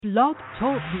Blog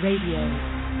Talk Radio.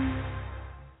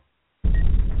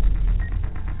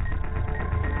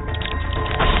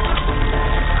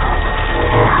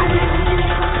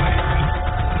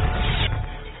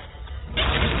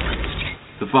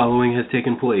 The following has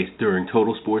taken place during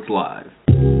Total Sports Live.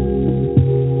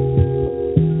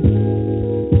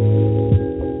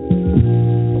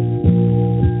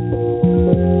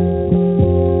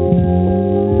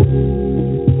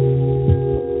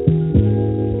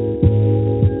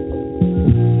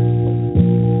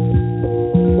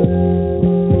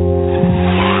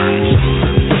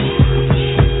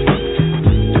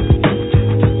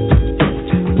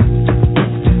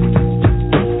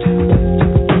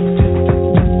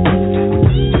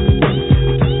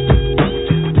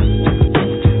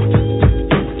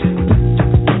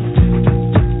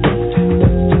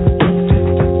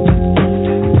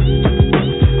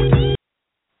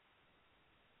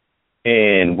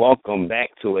 Welcome back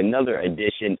to another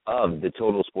edition of the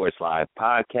Total Sports Live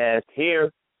podcast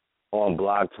here on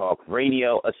Blog Talk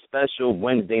Radio, a special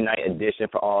Wednesday night edition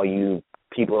for all you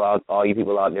people out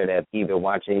there that either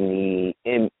watching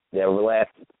the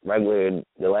last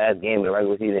game of the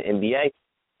regular season NBA.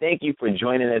 Thank you for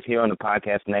joining us here on the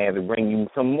podcast tonight as we bring you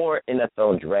some more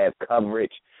NFL draft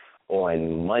coverage.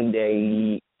 On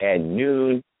Monday at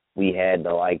noon, we had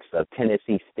the likes of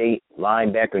Tennessee State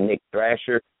linebacker Nick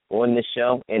Thrasher on the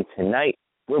show, and tonight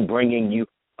we're bringing you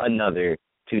another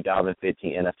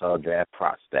 2015 NFL Draft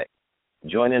prospect.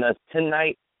 Joining us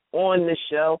tonight on the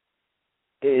show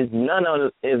is none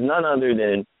other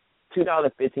than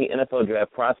 2015 NFL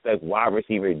Draft prospect wide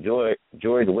receiver George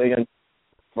Wiggum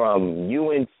from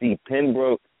UNC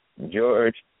Pembroke.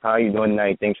 George, how are you doing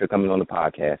tonight? Thanks for coming on the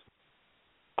podcast.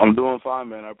 I'm doing fine,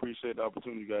 man. I appreciate the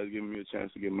opportunity, guys, giving me a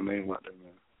chance to get my name out there,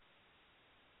 man.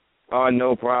 Oh,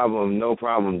 no problem.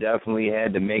 Definitely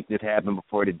had to make this happen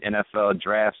before the NFL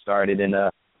draft started in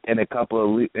a couple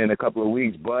of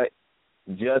weeks. But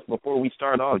just before we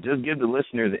start off, just give the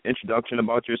listeners an introduction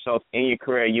about yourself and your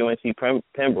career at UNC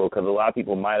Pembroke, because a lot of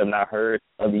people might have not heard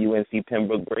of the UNC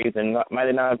Pembroke Braves and might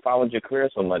have not followed your career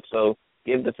so much. So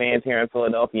give the fans here in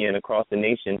Philadelphia and across the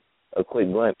nation a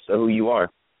quick glimpse of who you are.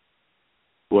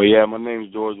 Well, yeah, my name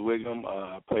is George Wiggum.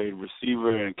 I played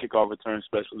receiver and kickoff return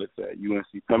specialist at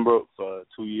UNC Pembroke for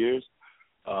 2 years.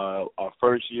 Our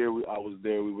first year I was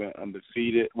there, we went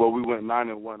undefeated. Well, we went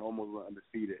 9-1, almost went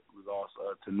undefeated. We lost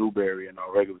to Newberry in our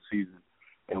regular season.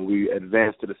 And we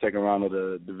advanced to the second round of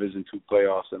the Division II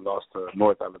playoffs and lost to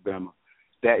North Alabama.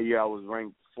 That year I was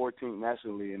ranked 14th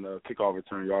nationally in kickoff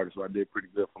return yardage, so I did pretty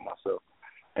good for myself.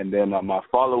 And then my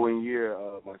following year,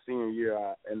 my senior year,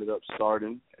 I ended up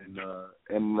starting and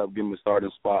ended up getting the starting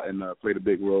spot and played a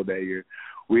big role that year.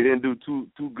 We didn't do too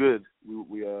good.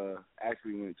 We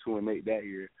actually went 2-8 that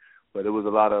year, but it was a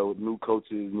lot of new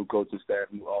coaches, new coaching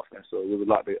staff, new offense. So it was a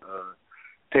lot to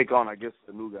take on, I guess,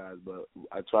 for the new guys. But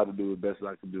I tried to do the best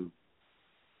I could do.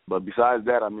 But besides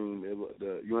that, I mean,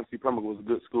 the UNC Pembroke was a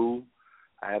good school.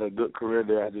 I had a good career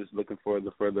there. I'm just looking for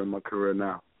the further in my career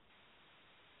now.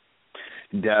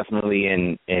 Definitely,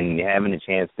 and having a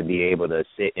chance to be able to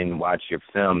sit and watch your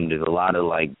film, there's a lot of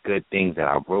good things that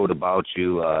I wrote about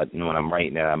you. When I'm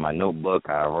writing that in my notebook,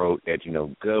 I wrote that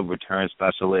good return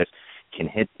specialist, can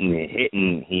hit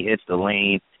and he hits the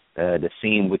lane, the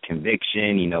seam with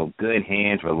conviction. Good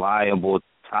hands, reliable,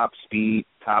 top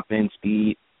end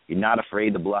speed. You're not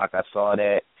afraid to block. I saw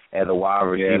that as a wide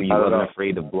receiver. You wasn't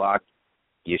afraid to block.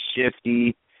 You're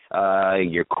shifty.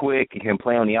 You're quick. You can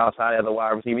play on the outside as a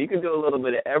wide receiver. You can do a little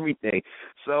bit of everything.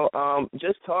 So,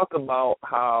 just talk about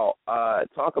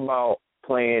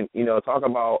playing. Talk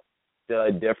about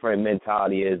the different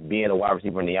mentality is being a wide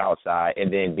receiver on the outside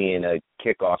and then being a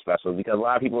kickoff specialist. Because a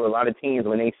lot of teams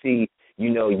when they see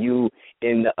you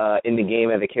in the game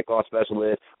as a kickoff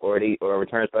specialist or a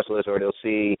return specialist, or they'll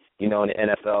see in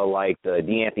the NFL like the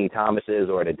DeAnthony Thomases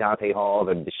or the Dante Halls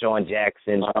or Deshaun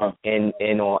Jackson in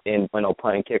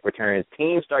punt and kick returns.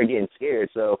 Teams start getting scared.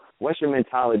 So, what's your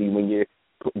mentality when you're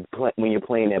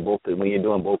playing at both, when you're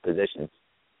doing both positions?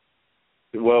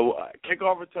 Well,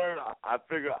 kickoff return, I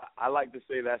figure I like to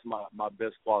say that's my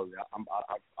best quality.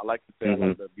 I like to say I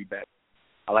like to be back.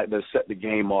 I like to set the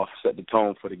game off, set the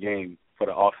tone for the game, for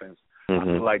the offense. I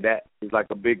feel like that is like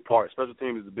a big part. Special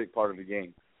teams is a big part of the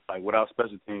game. Like without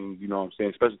special teams,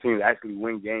 special teams actually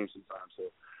win games sometimes.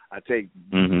 So I take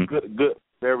good,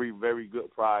 very, very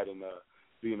good pride in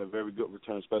being a very good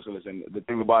return specialist. And the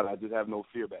thing about it, I just have no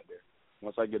fear back there.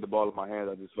 Once I get the ball in my hands,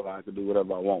 I just feel like I can do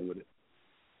whatever I want with it.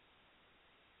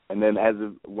 And then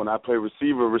when I play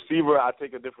receiver, I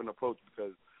take a different approach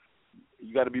because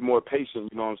you got to be more patient.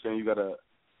 You know what I'm saying? You got to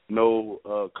no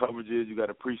coverages. You got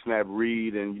a pre-snap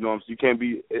read, and you can't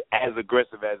be as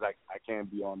aggressive as I can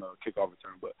be on a kickoff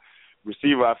return. But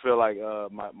receiver, I feel like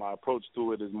my approach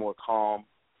to it is more calm.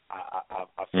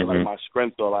 I feel like my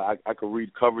strengths are like I can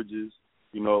read coverages,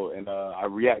 and I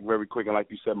react very quick. And like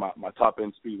you said, my top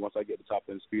end speed. Once I get the top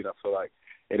end speed, I feel like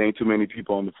it ain't too many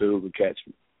people on the field who catch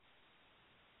me.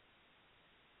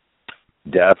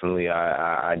 Definitely,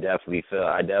 I definitely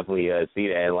see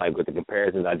that. And like with the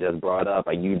comparisons I just brought up,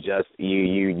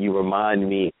 you remind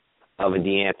me of a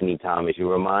DeAnthony Thomas.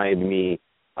 You remind me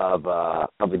of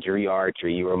a Jerry Archer.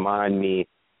 You remind me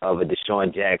of a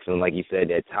Deshaun Jackson. Like you said,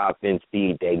 that top end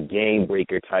speed, that game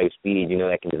breaker type speed.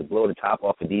 That can just blow the top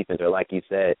off of defense. Or like you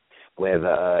said, as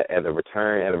a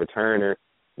returner,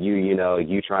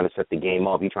 you trying to set the game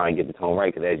off. You trying to get the tone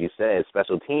right. Because as you said,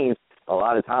 special teams. A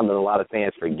lot of times, and a lot of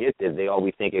fans forget this. They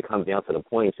always think it comes down to the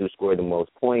points, who scored the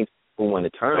most points, who won the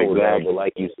turnover. Exactly. But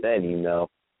like you said,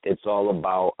 it's all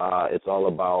about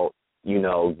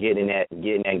getting that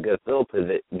good field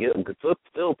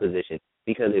position.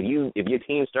 Because if your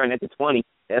team's starting at the 20,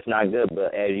 that's not good.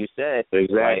 But as you said,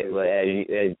 exactly. Right, but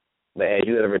as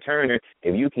you as a returner,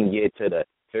 if you can get to the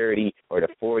 30 or the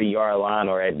 40-yard line,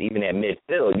 or even at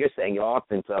midfield, you're setting your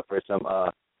offense up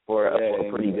for a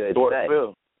pretty good set.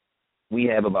 Field. We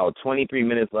have about 23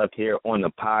 minutes left here on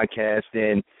the podcast,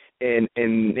 and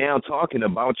now talking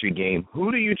about your game,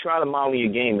 who do you try to model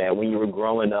your game at when you were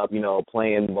growing up,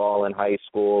 playing ball in high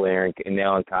school and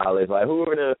now in college? Like, who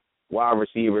are the wide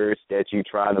receivers that you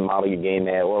try to model your game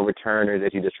at, or returners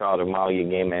that you just try to model your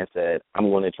game at and said, I'm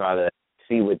going to try to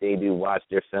see what they do, watch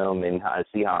their film, and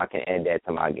see how I can add that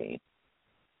to my game?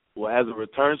 Well, as a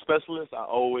return specialist, I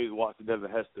always watched Devin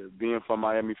Hester. Being from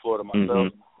Miami, Florida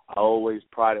myself, I always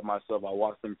prided myself. I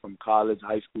watched him from college,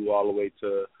 high school, all the way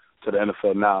to the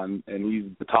NFL now, and he's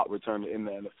the top returner in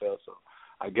the NFL. So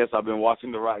I guess I've been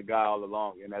watching the right guy all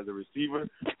along. And as a receiver,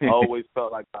 I always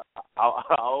felt like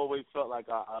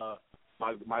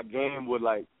my game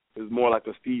is more like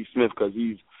a Steve Smith, because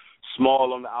he's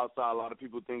small on the outside. A lot of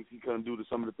people think he couldn't do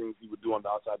some of the things he would do on the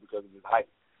outside because of his height.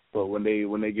 But when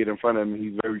they get in front of him,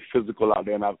 he's very physical out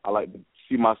there, and I like to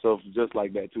see myself just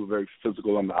like that too, very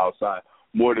physical on the outside,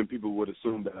 more than people would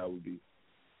assume that I would be.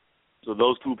 So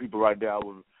those two people right there, I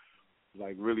would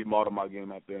really model my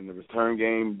game out there. In the return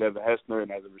game, Devin Hester,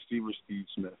 and as a receiver, Steve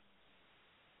Smith.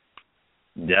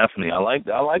 Definitely, I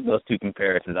like those two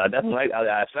comparisons. I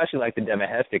especially like the Devin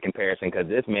Hester comparison, because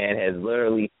this man has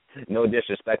literally, no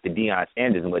disrespect to Deion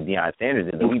Sanders and what Deion Sanders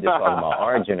is, but we just talking about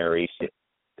our generation.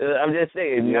 I'm just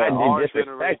saying, not to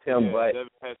disrespect him, but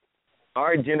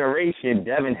our generation,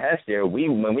 Devin Hester,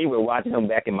 when we were watching him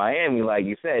back in Miami, like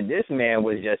you said, this man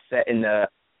was just setting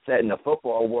the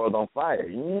football world on fire.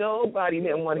 Nobody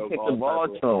didn't want to kick the ball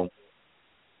to him.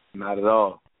 Not at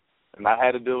all. And I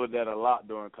had to deal with that a lot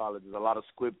during college. There's a lot of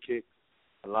squib kicks,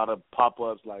 a lot of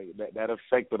pop-ups, like that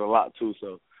affected a lot too.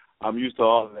 So I'm used to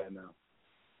all of that now.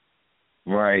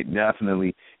 Right,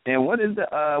 definitely. And what is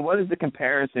the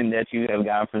comparison that you have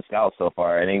gotten from scouts so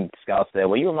far? I think scouts said,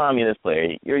 well, you remind me of this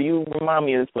player. You remind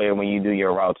me of this player when you do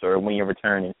your routes or when you're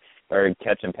returning or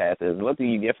catching passes. What do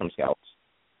you get from scouts?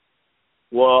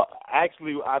 Well,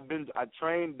 actually, I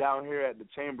trained down here at the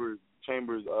Chambers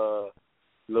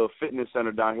little fitness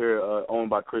center down here,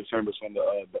 owned by Chris Chambers from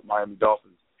the Miami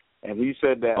Dolphins, and he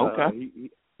said that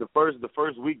the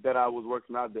first week that I was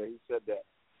working out there, he said that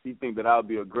he think that I would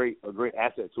be a great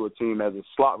asset to a team as a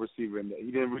slot receiver, and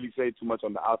he didn't really say too much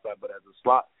on the outside, but as a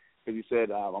slot, because he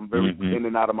said I'm very in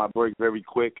and out of my break very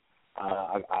quick.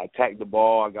 I attacked the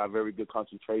ball. I got very good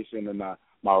concentration, and my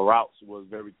routes was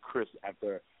very crisp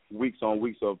after weeks on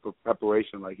weeks of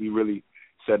preparation. Like, he really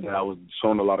said that I was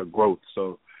showing a lot of growth.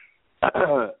 So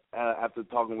after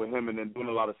talking with him and then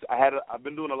doing I've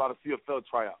been doing a lot of CFL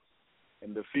tryouts.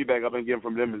 And the feedback I've been getting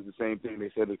from them is the same thing. They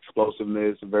said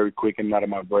explosiveness, very quick and out of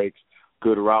my breaks,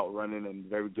 good route running, and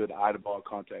very good eye-to-ball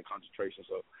contact concentration.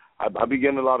 So I've been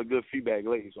getting a lot of good feedback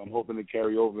lately, so I'm hoping to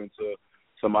carry over into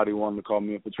somebody wanting to call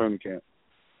me in for training camp.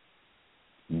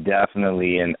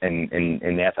 Definitely, and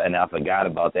I forgot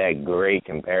about that great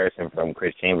comparison from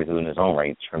Chris Chambers, who in his own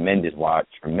right, tremendous wide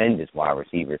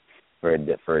receiver for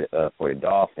the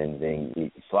Dolphins,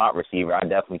 and slot receiver. I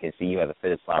definitely can see you as a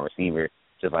fitted slot receiver.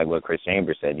 Just like what Chris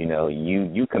Chambers said, you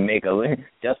can make a living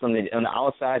just on the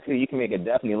outside too. You can make a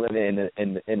definitely living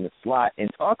in the slot. And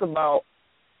talk about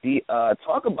the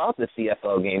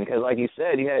CFL game, because like you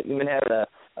said, you've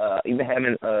been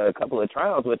having a couple of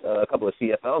trials with a couple of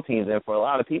CFL teams, and for a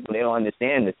lot of people, they don't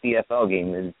understand the CFL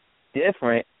game is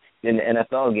different than the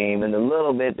NFL game, and a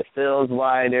little bit the field's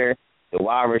wider. the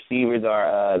wide receivers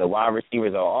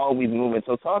are always moving.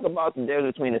 So talk about the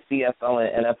difference between the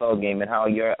CFL and NFL game and how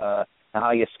your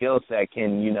skill set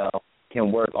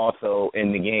can work also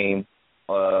in the game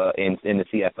in the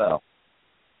CFL.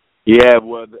 Yeah,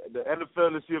 well, the NFL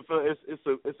and the CFL,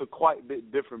 it's a quite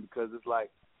bit different because it's like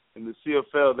in the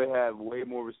CFL they have way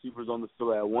more receivers on the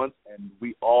field at once, and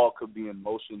we all could be in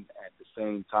motion at the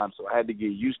same time. So I had to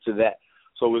get used to that.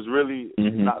 So it's really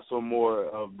not so more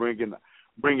of bringing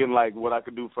like what I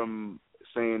could do from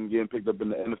saying getting picked up in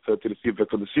the NFL to the CFL.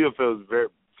 Because the CFL is very,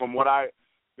 from what I've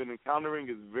been encountering,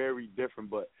 is very different.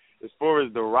 But as far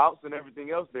as the routes and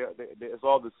everything else, it's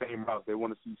all the same routes. They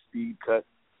want to see speed cuts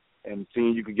and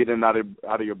seeing you can get in and out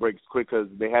of your breaks quick because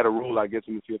they had a rule, I guess,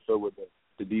 in the CFL where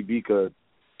the DB could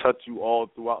touch you all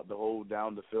throughout the whole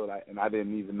down the field, and I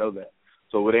didn't even know that.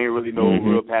 So it ain't really no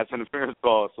real pass interference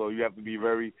call. So you have to be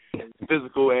very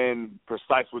physical and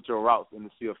precise with your routes in the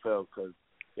CFL because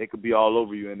they could be all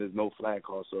over you and there's no flag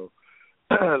call. So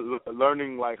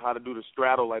learning like how to do the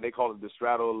straddle, like they call it the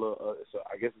straddle.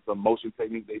 I guess it's a motion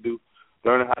technique they do.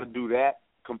 Learning how to do that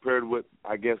compared with,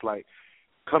 I guess, like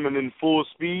coming in full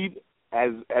speed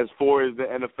as far as the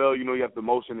NFL, you have to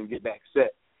motion and get back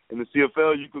set. In the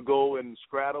CFL, you could go and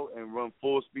straddle and run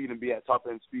full speed and be at top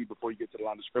end speed before you get to the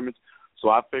line of scrimmage. So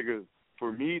I figured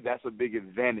for me that's a big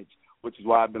advantage, which is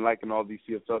why I've been liking all these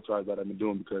CFL tries that I've been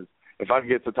doing because if I can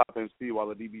get to top end speed while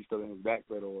the DB's still in his back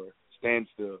foot or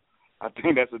standstill, I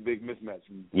think that's a big mismatch.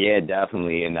 Yeah,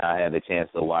 definitely. And I had the chance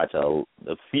to watch a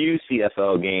few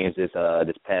CFL games this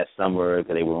past summer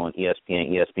because they were on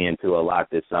ESPN2 a lot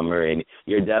this summer. And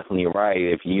you're definitely right.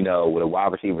 If with a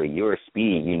wide receiver, your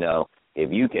speed, if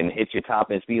you can hit your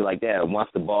top end speed like that, once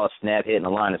the ball snap hitting the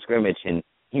line of scrimmage, and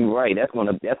you're right, that's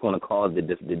gonna cause the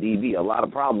DB a lot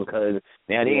of problems because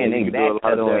now they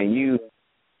backpedal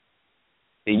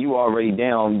and you already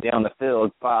down the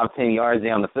field 5-10 yards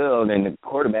down the field, and the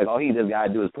quarterback all he just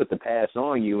gotta do is put the pass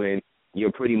on you, and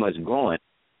you're pretty much going.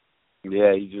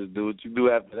 Yeah, you just do what you do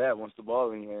after that. Once the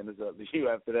ball in your hand, it's up to you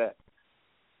after that.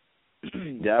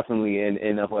 Definitely, and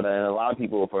for a lot of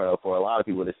people,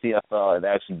 the CFL has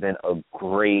actually been a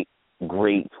great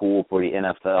tool for the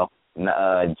NFL,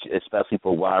 especially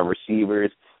for wide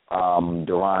receivers.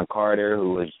 Duron Carter,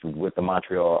 who was with the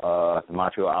Montreal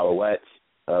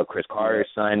Alouettes, Chris Carter's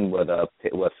son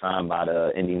was signed by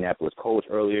the Indianapolis Colts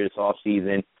earlier this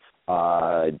offseason.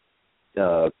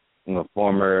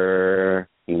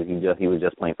 He was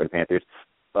just playing for the Panthers.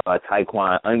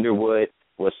 Taekwon Underwood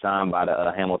was signed by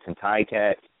the Hamilton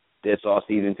Ticats this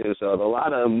offseason too. So there's a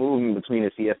lot of movement between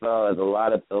the CFL. A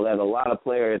lot of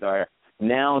players are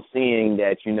now seeing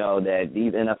that that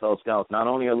these NFL scouts not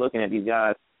only are looking at these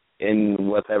guys in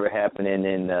whatever happening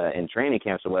in training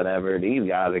camps or whatever, these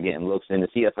guys are getting looks in the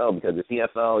CFL because the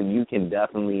CFL you can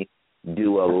definitely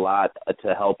do a lot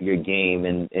to help your game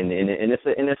and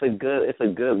it's a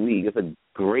good league. It's a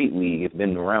great league. It's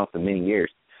been around for many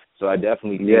years. So I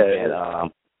definitely think that.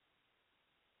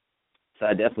 So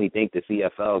I definitely think the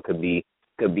CFL could be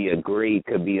a great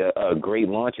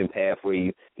launching pad for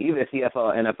you. Either CFL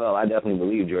or NFL, I definitely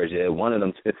believe, George, that one of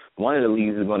the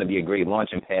leagues is going to be a great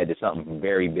launching pad to something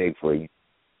very big for you.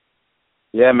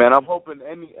 Yeah, man, I'm hoping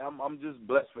I'm just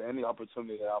blessed for any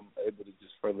opportunity that I'm able to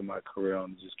just further my career on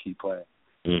and just keep playing.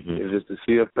 If it's the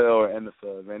CFL or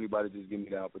NFL, if anybody just give me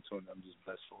the opportunity, I'm just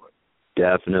blessed for it.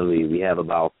 Definitely. We have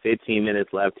about 15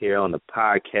 minutes left here on the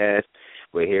podcast.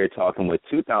 We're here talking with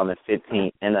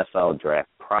 2015 NFL Draft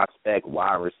prospect,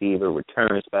 wide receiver,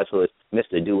 return specialist,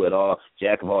 Mr. Do-It-All,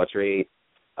 jack of all trades,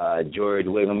 George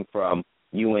Wiggum from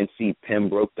UNC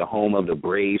Pembroke, the home of the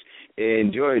Braves.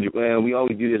 And George, we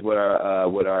always do this with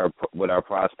our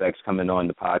prospects coming on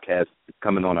the podcast.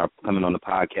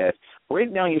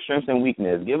 Break down your strengths and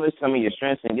weaknesses. Give us some of your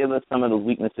strengths and give us some of the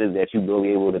weaknesses that you will be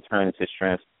able to turn into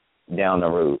strengths down the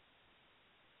road.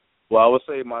 Well, I would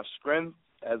say my strength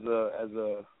as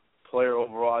a player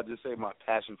overall, I just say my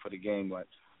passion for the game. Like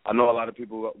I know a lot of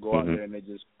people go out there and they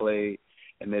just play,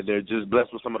 and they're just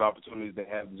blessed with some of the opportunities they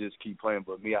have to just keep playing.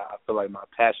 But me, I feel like my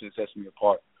passion sets me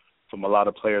apart from a lot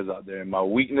of players out there. And my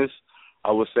weakness,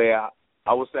 I would say I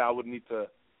would need to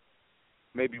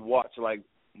maybe watch like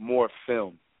more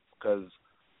film because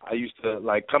I used to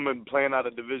like playing out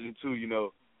of Division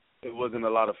II. It wasn't a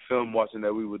lot of film watching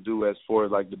that we would do as far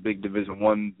as like the big Division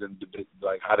I's and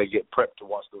like how they get prepped to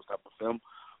watch those type of film.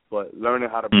 But learning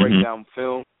how to break down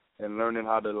film and learning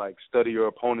how to like study your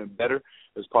opponent better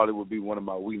is probably would be one of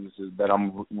my weaknesses that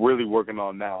I'm really working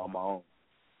on now on my own.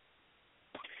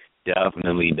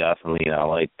 Definitely. I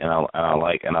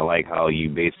like how you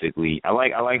basically I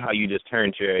like how you just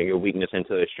turned your weakness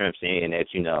into a strength, saying that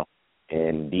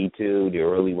in D2. There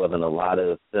really wasn't a lot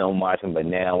of film watching, but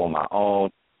now on my own,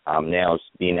 I'm now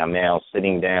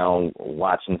sitting down,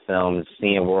 watching films,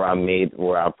 seeing where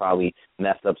I probably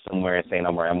messed up somewhere, and saying,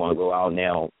 all right, I'm going to go out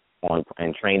now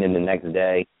and training the next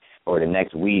day or the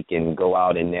next week and go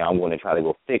out, and now I'm going to try to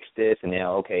go fix this. And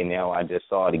now I just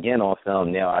saw it again on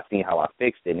film. Now I see how I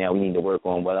fixed it. Now we need to work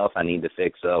on what else I need to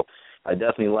fix. So I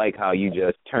definitely like how you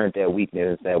just turned that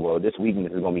weakness and said, well, this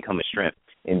weakness is going to become a strength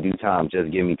in due time.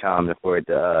 Just give me time for it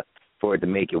to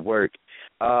make it work.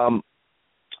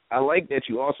 I like that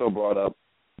you also brought up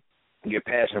your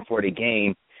passion for the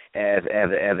game as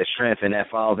a strength, and that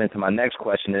follows into my next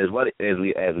question is,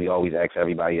 as we always ask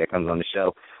everybody that comes on the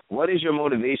show, what is your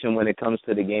motivation when it comes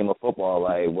to the game of football?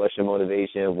 Like, what's your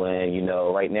motivation when,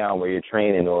 right now where you're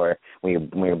training or when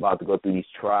you're about to go through these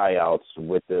tryouts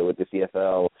with the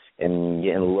CFL and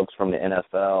getting looks from the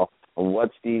NFL?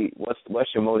 What's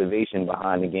your motivation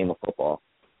behind the game of football?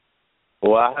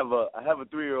 Well, I have a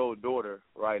 3-year-old daughter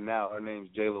right now. Her name's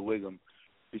Jayla Wiggum.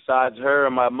 Besides her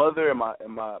and my mother and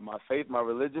my faith, my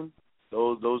religion,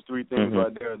 those 3 things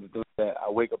right there are the things that I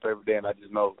wake up every day and I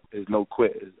just know there's no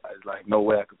quit. It's like no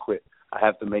way I could quit. I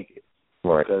have to make it.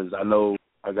 Right. Because I know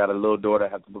I got a little daughter I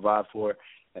have to provide for,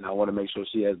 and I want to make sure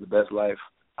she has the best life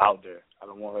out there. I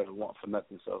don't want her to want for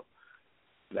nothing. So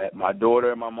that my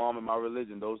daughter, my mom, and my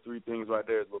religion, those 3 things right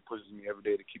there is what pushes me every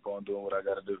day to keep on doing what I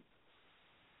got to do.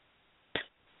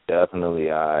 Definitely.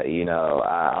 I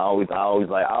always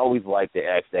like to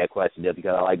ask that question just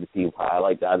because I like to see.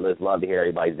 I just love to hear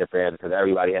everybody's different answer because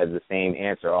everybody has the same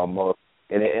answer almost,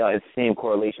 and it's the same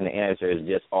correlation. The answer is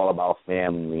just all about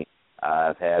family.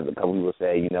 I've had a couple people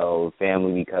say,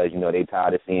 family because they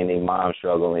tired of seeing their mom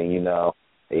struggling.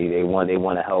 They want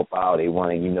to help out. They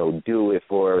want to do it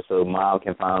for her so mom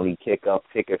can finally kick her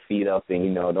feet up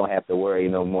and don't have to worry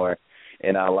no more.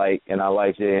 And I like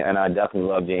it, and I definitely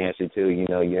love your answer too.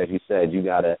 As you said, you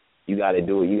gotta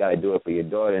do it. You gotta do it for your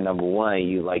daughter. Number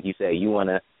one, like you said, you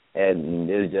wanna. And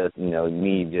this is just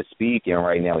me just speaking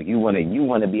right now. You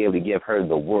wanna be able to give her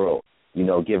the world.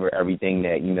 Give her everything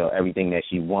that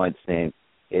she wants, and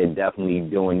definitely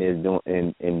doing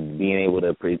and being able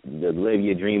to live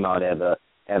your dream out as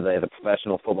a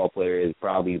professional football player is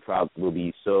probably will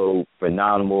be so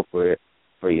phenomenal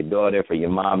for your daughter, for your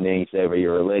mom, then you said for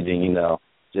your religion,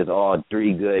 just all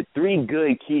three good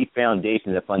key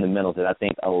foundations and fundamentals that I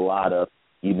think a lot of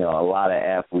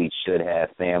athletes should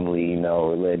have: family,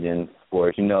 religion,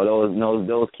 sports,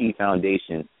 those key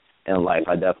foundations in life.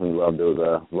 I definitely love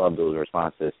those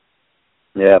responses.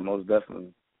 Yeah, most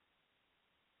definitely.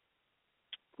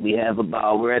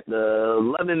 We're at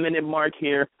the 11-minute mark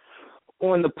here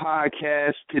on the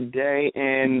podcast today,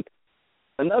 and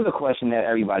another question that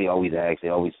everybody always asks, they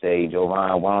always say,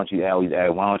 Jovan, why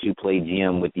don't you play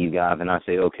GM with these guys? And I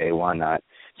say, okay, why not?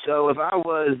 So if I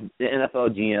was the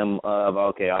NFL GM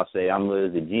I'll say I'm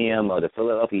the GM of the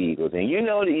Philadelphia Eagles, and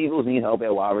the Eagles need help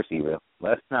at wide receiver.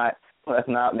 Let's not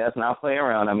play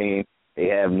around. I mean, they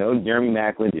have no Jeremy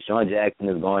Maclin, Deshaun Jackson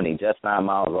is gone. They just signed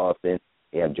Miles Austin.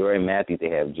 They have Jordan Matthews. They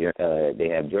have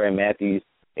Jordan Matthews.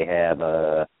 They have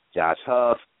Josh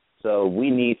Huff. So we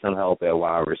need some help at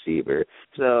wide receiver.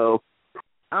 So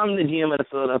I'm the GM of the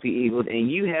Philadelphia Eagles, and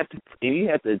you have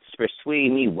to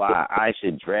persuade me why I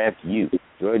should draft you,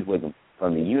 George Wiggum,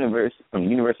 from the University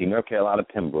of North Carolina,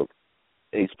 Pembroke.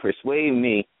 Persuade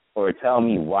me or tell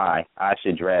me why I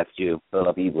should draft you,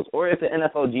 Philadelphia Eagles. Or if the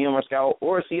NFL GM or scout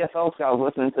or CFL scout is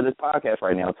listening to this podcast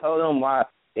right now, tell them why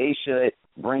they should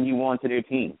bring you on to their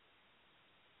team.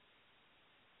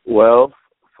 Well,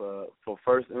 for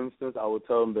first instance, I would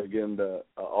tell them they're getting the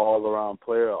all-around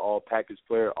player, all-package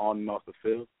player on and off the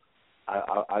field.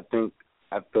 I think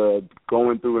after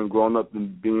going through and growing up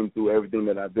and being through everything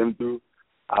that I've been through,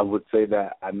 I would say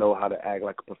that I know how to act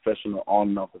like a professional on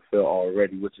and off the field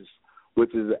already, which is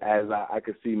as I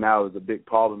can see now is a big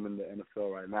problem in the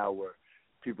NFL right now, where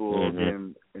people are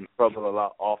getting in trouble a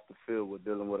lot off the field with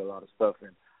dealing with a lot of stuff.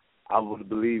 And I would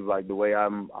believe, like, the way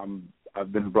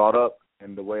I've been brought up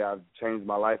and the way I've changed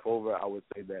my life over, I would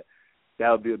say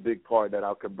that would be a big part that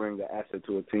I could bring the asset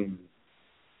to a team,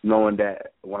 knowing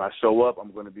that when I show up,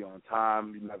 I'm going to be on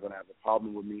time. You're not going to have a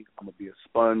problem with me. I'm going to be a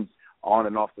sponge on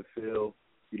and off the field.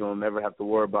 You don't never have to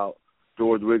worry about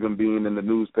George Wiggum being in the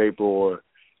newspaper or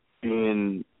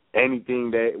being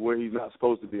anything where he's not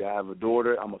supposed to be. I have a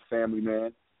daughter. I'm a family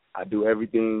man. I do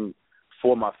everything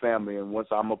for my family, and once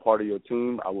I'm a part of your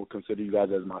team, I will consider you guys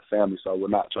as my family, so I will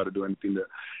not try to do anything to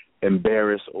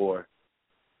embarrass or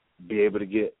be able to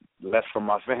get less from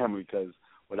my family, because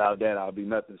without that I'll be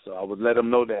nothing. So I would let them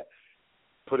know that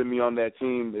putting me on that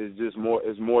team is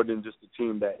more than just the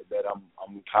team that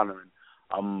I'm encountering.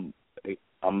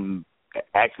 I'm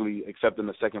actually accepting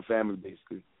a second family,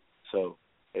 basically. So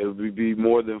it would be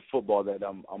more than football that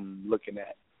I'm looking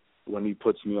at when he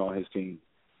puts me on his team.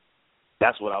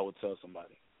 That's what I would tell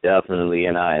somebody. Definitely,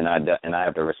 and I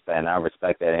have to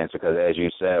respect that answer, because as you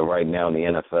said, right now in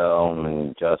the NFL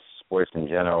and just sports in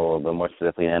general, but more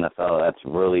specifically in the NFL, that's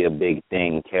really a big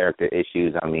thing. Character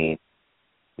issues. I mean,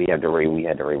 we had the Ray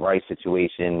Rice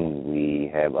situation.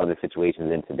 We have other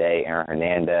situations in today. Aaron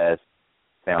Hernandez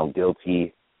found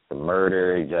guilty for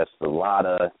murder. Just a lot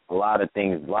of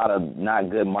things, a lot of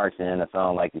not good marks in the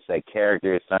NFL. like you said,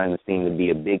 character is starting to seem to be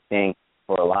a big thing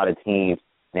for a lot of teams.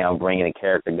 Now bringing a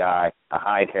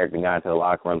high character guy into the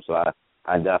locker room. So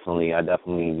I definitely,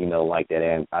 like that.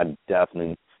 And I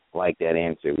definitely like that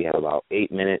answer. We have about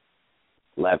 8 minutes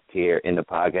left here in the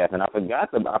podcast, and I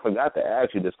forgot to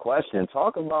ask you this question.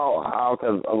 Talk about how,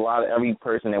 because every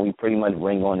person that we pretty much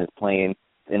bring on is playing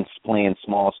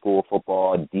small school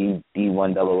football,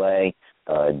 D1 AA,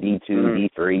 D2,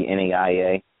 D3,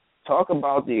 NAIA. Talk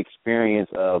about the experience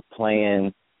of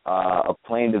playing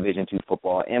Division II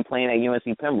football and playing at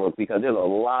UNC Pembroke, because there's a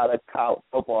lot of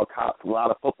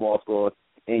football schools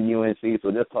in UNC.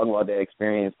 So just talk about that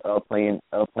experience of playing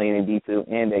in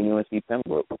D2 and at UNC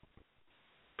Pembroke.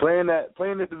 Playing at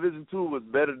Division II was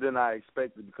better than I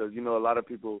expected, because a lot of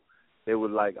people, they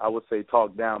would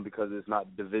talk down because it's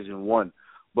not Division I.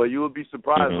 But you would be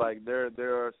surprised. Like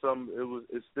there are some.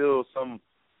 It's still some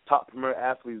top premier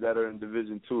athletes that are in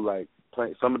Division II. Like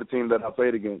some of the teams that I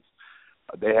played against.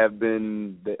 They have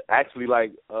been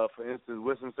for instance,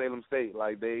 Winston-Salem State.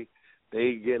 Like they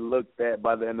get looked at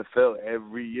by the NFL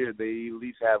every year. They at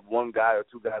least have one guy or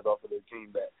two guys off of their team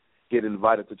that get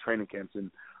invited to training camps.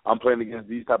 And I'm playing against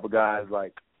these type of guys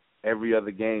like every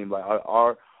other game. Like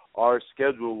our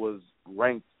schedule was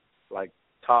ranked like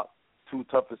top two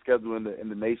toughest schedule in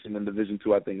the nation in Division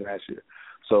II, I think, last year.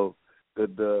 So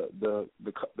the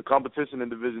competition in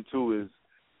Division II is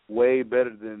way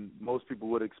better than most people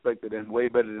would expect it, and way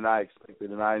better than I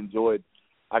expected. And I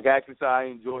can actually say I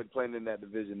enjoyed playing in that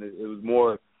division. It was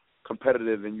more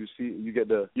competitive, and you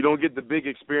don't get the big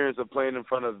experience of playing in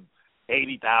front of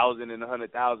 80,000 and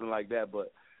 100,000 like that.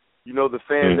 But the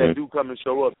fans that do come and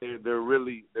show up, they're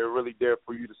really there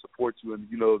for you to support you, and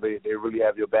they really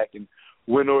have your back. And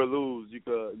win or lose, you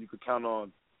could count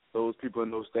on those people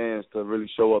in those stands to really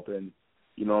show up and.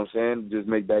 You know what I'm saying? Just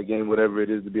make that game whatever it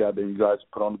is to be out there. You guys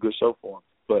put on a good show for them.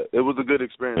 But it was a good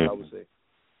experience, I would say.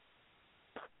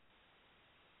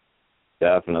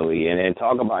 Definitely, and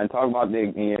talk about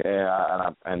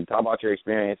your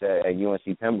experience at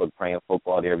UNC Pembroke playing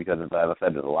football there, because as I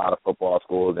said, there's a lot of football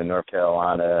schools in North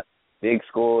Carolina, big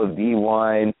schools,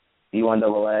 D1, D1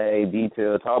 AA,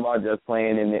 D2. Talk about just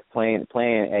playing at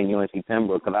UNC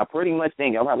Pembroke, because I pretty much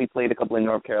think I probably played a couple of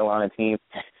North Carolina teams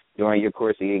during your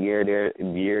course of your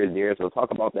years there. So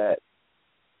talk about that.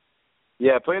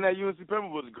 Yeah, playing at UNC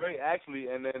Pembroke was great, actually.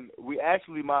 And then we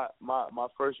actually, my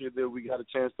first year there, we got a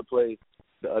chance to play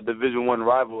a Division I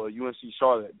rival, UNC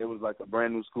Charlotte. There was like a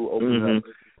brand new school opening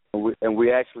up, and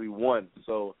we actually won.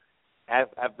 So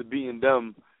after beating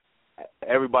them,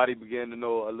 everybody began to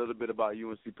know a little bit about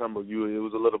UNC Pembroke. It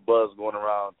was a little buzz going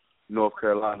around North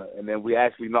Carolina. And then we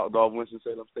actually knocked off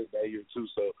Winston-Salem State that year too.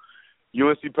 So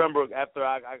UNC Pembroke, after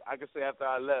I could say after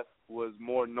I left, was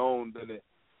more known than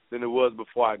it was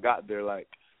before I got there. Like,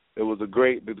 it was the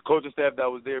coaching staff that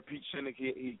was there. Pete Shinnick,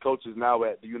 he coaches now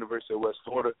at the University of West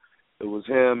Florida. It was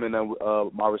him and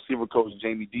my receiver coach,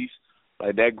 Jamie Deese.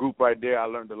 Like, that group right there, I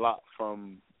learned a lot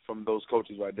from those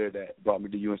coaches right there that brought me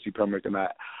to UNC Pembroke. And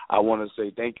I want to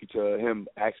say thank you to him,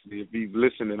 actually, if he's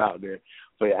listening out there,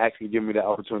 for actually giving me that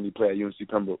opportunity to play at UNC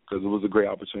Pembroke, because it was a great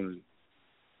opportunity.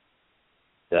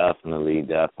 Definitely.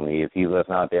 If he's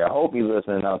listening out there, I hope he's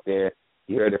listening out there.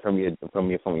 You heard it from your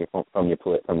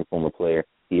former player.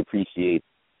 He appreciates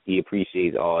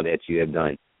all that you have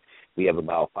done. We have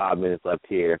about 5 minutes left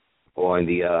here on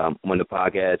the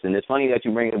podcast, and it's funny that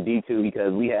you bring up D2,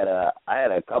 because I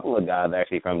had a couple of guys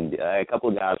actually from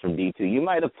D2. You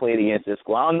might have played against this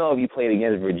school. I don't know if you played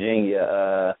against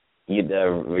Virginia.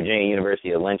 The Virginia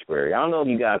University of Lynchburg. I don't know if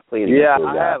you guys played against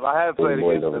those guys. I have played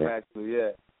against them actually.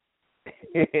 Yeah.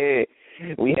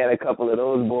 We had a couple of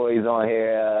those boys on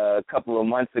here a couple of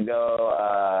months ago.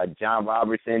 John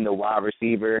Robertson, the wide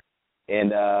receiver,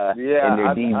 and their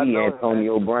DB,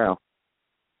 Antonio Brown.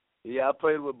 Yeah, I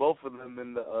played with both of them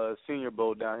in the Senior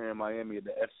Bowl down here in Miami, at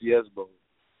the FCS Bowl.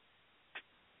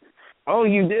 Oh,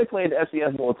 you did play the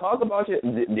FCS Bowl. Talk about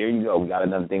there you go. We got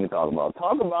another thing to talk about.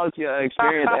 Talk about your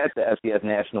experience at the FCS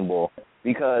National Bowl,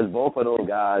 because both of those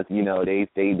guys,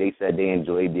 they said they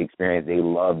enjoyed the experience. They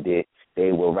loved it.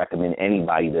 They will recommend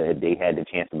anybody that if they had the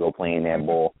chance to go play in that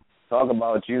bowl. talk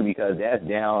about you because that's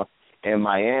down in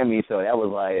Miami. So that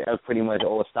was pretty much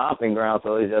old stomping ground.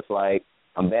 So it's just like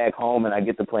I'm back home and I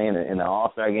get to play in the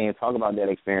All-Star game. Talk about that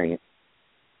experience.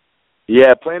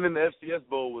 Yeah, playing in the FCS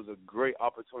Bowl was a great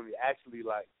opportunity. Actually,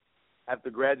 like, after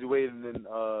graduating and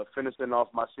finishing off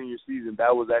my senior season,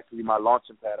 that was actually my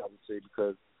launching pad, I would say,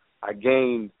 because I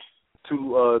gained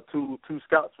two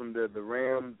scouts from the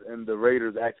Rams and the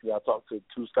Raiders. Actually, I talked to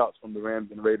 2 scouts from the Rams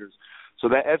and Raiders. So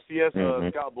that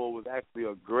FCS Scout Bowl was actually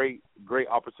a great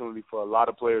opportunity for a lot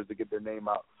of players to get their name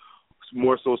out.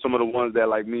 More so some of the ones that,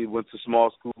 like me, went to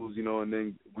small schools, you know, and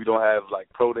then we don't have, like,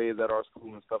 pro days at our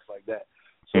school and stuff like that.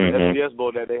 So the FCS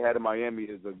Bowl that they had in Miami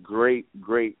is a great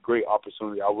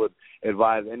opportunity. I would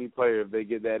advise any player, if they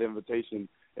get that invitation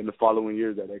in the following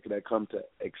years, that they come to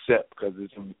accept, because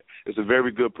it's a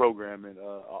very good program and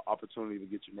opportunity to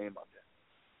get your name out there.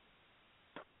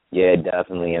 Yeah,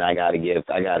 definitely, and I gotta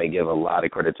give a lot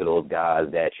of credit to those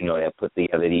guys that that put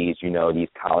together these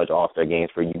college All-Star games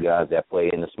for you guys that play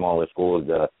in the smaller schools.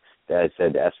 The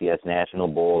FCS National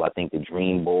Bowl, I think the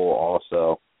Dream Bowl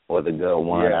also was a good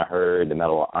one. Yeah. I heard the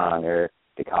Medal of Honor,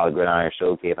 the College Gridiron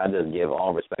Showcase. I just give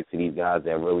all respect to these guys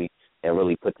that really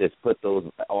put those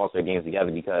All-Star games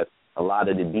together, because a lot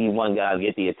of the D1 guys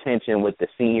get the attention with the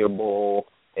Senior Bowl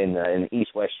and the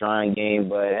East-West Shrine game,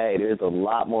 but hey, there's a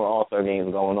lot more All-Star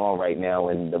games going on right now,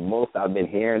 and the most I've been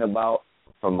hearing about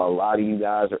from a lot of you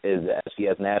guys is the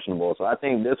FCS National Bowl. So I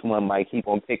think this one might keep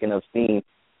on picking up steam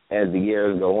as the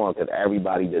years go on, because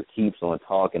everybody just keeps on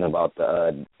talking about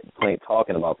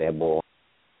that bowl.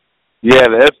 Yeah,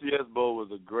 the FCS Bowl was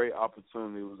a great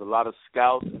opportunity. It was a lot of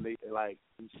scouts, and they, like,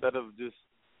 instead of just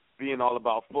being all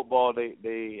about football,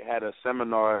 they had a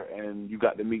seminar, and you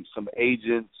got to meet some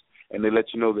agents, and they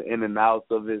let you know the in and outs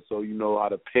of it, so you know how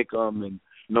to pick them and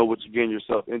know what you're getting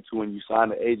yourself into when you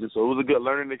sign an agent. So it was a good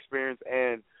learning experience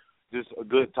and just a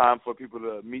good time for people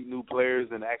to meet new players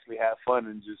and actually have fun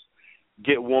and just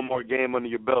get one more game under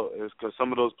your belt, because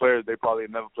some of those players, they probably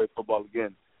never play football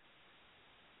again.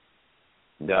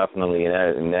 Definitely,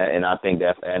 and I think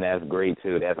that's great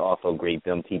too. That's also great,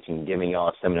 them giving y'all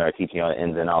a seminar, teaching y'all the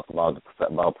ins and outs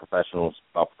about professional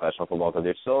football, because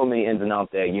there's so many ins and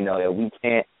outs that that we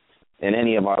can't in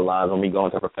any of our lives when we go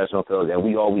into professional fields, that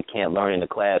we always can't learn in the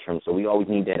classroom. So we always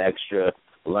need that extra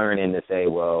learning to say,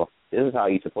 well, this is how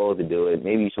you're supposed to do it.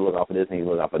 Maybe you should look out for this and you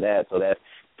look out for that. So that's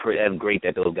great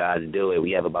that those guys do it.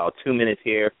 We have about 2 minutes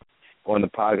here on the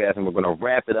podcast, and we're going to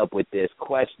wrap it up with this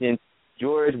question.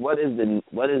 George, what is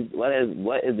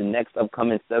the next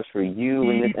upcoming steps for you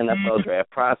in this NFL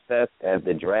draft process? As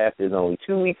the draft is only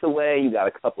 2 weeks away, you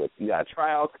got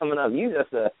trials coming up. You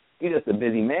just a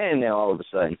busy man now all of a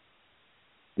sudden.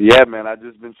 Yeah, man, I've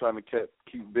just been trying to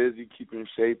keep busy, keep in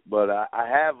shape. But I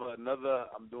have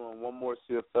I'm doing one more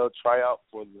CFL tryout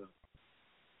for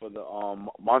the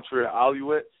Montreal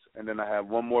Alouettes, and then I have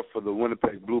one more for the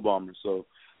Winnipeg Blue Bombers. So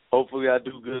hopefully I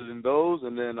do good in those,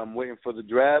 and then I'm waiting for the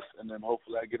draft, and then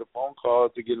hopefully I get a phone call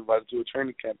to get invited to a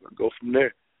training camp and go from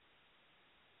there.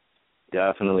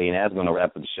 Definitely, and that's going to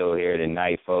wrap up the show here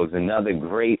tonight, folks. Another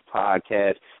great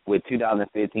podcast with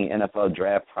 2015 NFL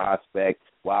Draft prospect,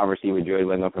 wide receiver George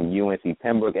Wiggum from UNC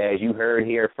Pembroke. As you heard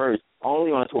here first,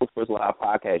 only on the Total Sports Live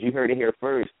podcast, you heard it here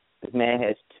first. This man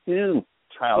has 2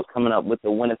 trials coming up with the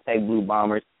Winnipeg Blue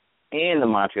Bombers and the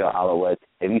Montreal Alouettes.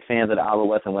 If you fans of the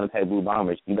Alouettes and Winnipeg Blue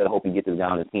Bombers, you better hope he gets this guy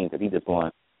on the team, because he's just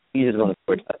going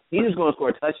to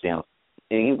score touchdowns,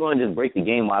 and he's going to just break the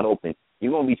game wide open.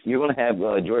 You're going to have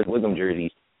George Wiggum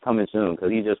jerseys coming soon,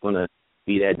 because he's just going to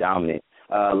be that dominant.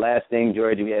 Last thing,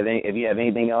 George, if you have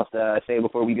anything else to say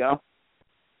before we go?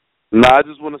 No, I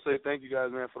just want to say thank you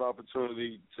guys, man, for the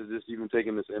opportunity to just even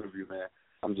taking this interview, man.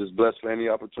 I'm just blessed for any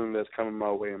opportunity that's coming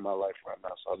my way in my life right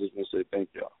now. So I just want to say thank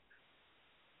y'all.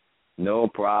 No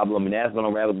problem. And that's going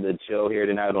to wrap up the show here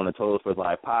tonight on the Total Sports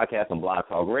Live podcast on Blog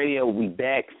Talk Radio. We'll be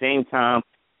back same time,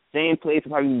 same place.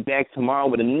 We'll probably be back tomorrow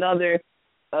with another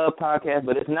podcast.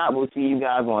 But if not, we'll see you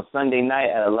guys on Sunday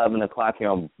night at 11 o'clock here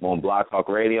on Blog Talk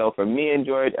Radio. For me and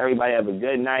George, everybody have a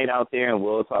good night out there, and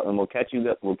we'll catch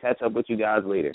up with you guys later.